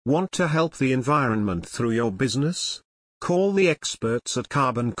Want to help the environment through your business? Call the experts at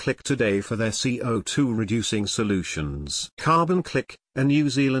CarbonClick today for their CO2 reducing solutions. CarbonClick, a New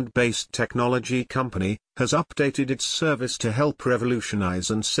Zealand-based technology company, has updated its service to help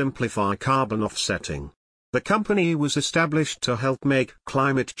revolutionize and simplify carbon offsetting. The company was established to help make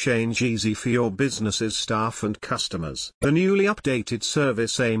climate change easy for your business's staff and customers. The newly updated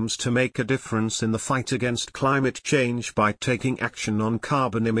service aims to make a difference in the fight against climate change by taking action on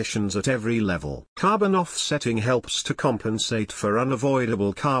carbon emissions at every level. Carbon offsetting helps to compensate for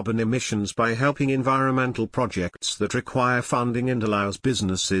unavoidable carbon emissions by helping environmental projects that require funding and allows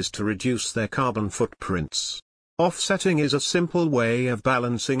businesses to reduce their carbon footprints. Offsetting is a simple way of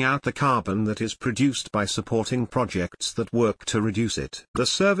balancing out the carbon that is produced by supporting projects that work to reduce it. The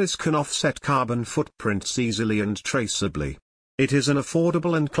service can offset carbon footprints easily and traceably. It is an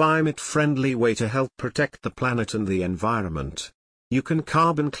affordable and climate-friendly way to help protect the planet and the environment. You can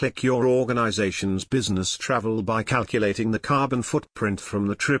CarbonClick your organization's business travel by calculating the carbon footprint from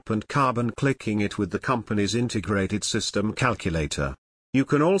the trip and carbon-clicking it with the company's integrated system calculator. You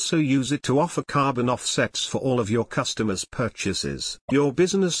can also use it to offer carbon offsets for all of your customers' purchases. Your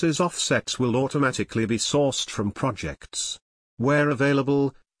business's offsets will automatically be sourced from projects. Where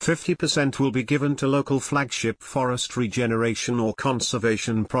available, 50% will be given to local flagship forest regeneration or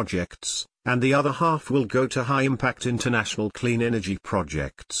conservation projects, and the other half will go to high-impact international clean energy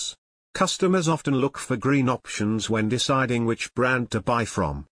projects. Customers often look for green options when deciding which brand to buy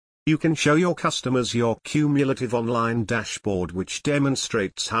from. You can show your customers your cumulative online dashboard which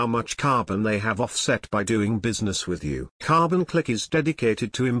demonstrates how much carbon they have offset by doing business with you. CarbonClick is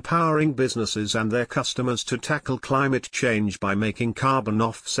dedicated to empowering businesses and their customers to tackle climate change by making carbon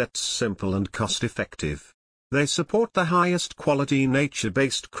offsets simple and cost-effective. They support the highest quality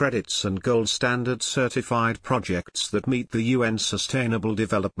nature-based credits and gold standard certified projects that meet the UN Sustainable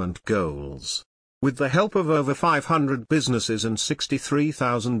Development Goals. With the help of over 500 businesses and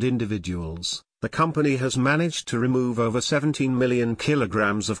 63,000 individuals, the company has managed to remove over 17 million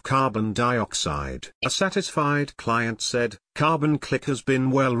kilograms of carbon dioxide. A satisfied client said, "CarbonClick has been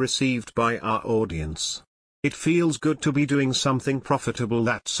well received by our audience. It feels good to be doing something profitable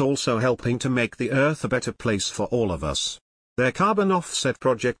that's also helping to make the earth a better place for all of us." Their carbon offset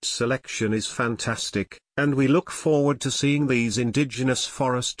project selection is fantastic, and we look forward to seeing these indigenous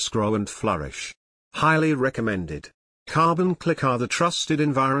forests grow and flourish. Highly recommended. CarbonClick are the trusted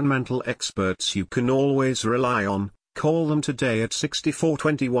environmental experts you can always rely on. Call them today at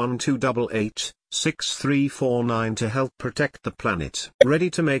 6421 288 6349 to help protect the planet. Ready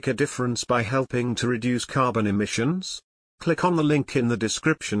to make a difference by helping to reduce carbon emissions? Click on the link in the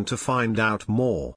description to find out more.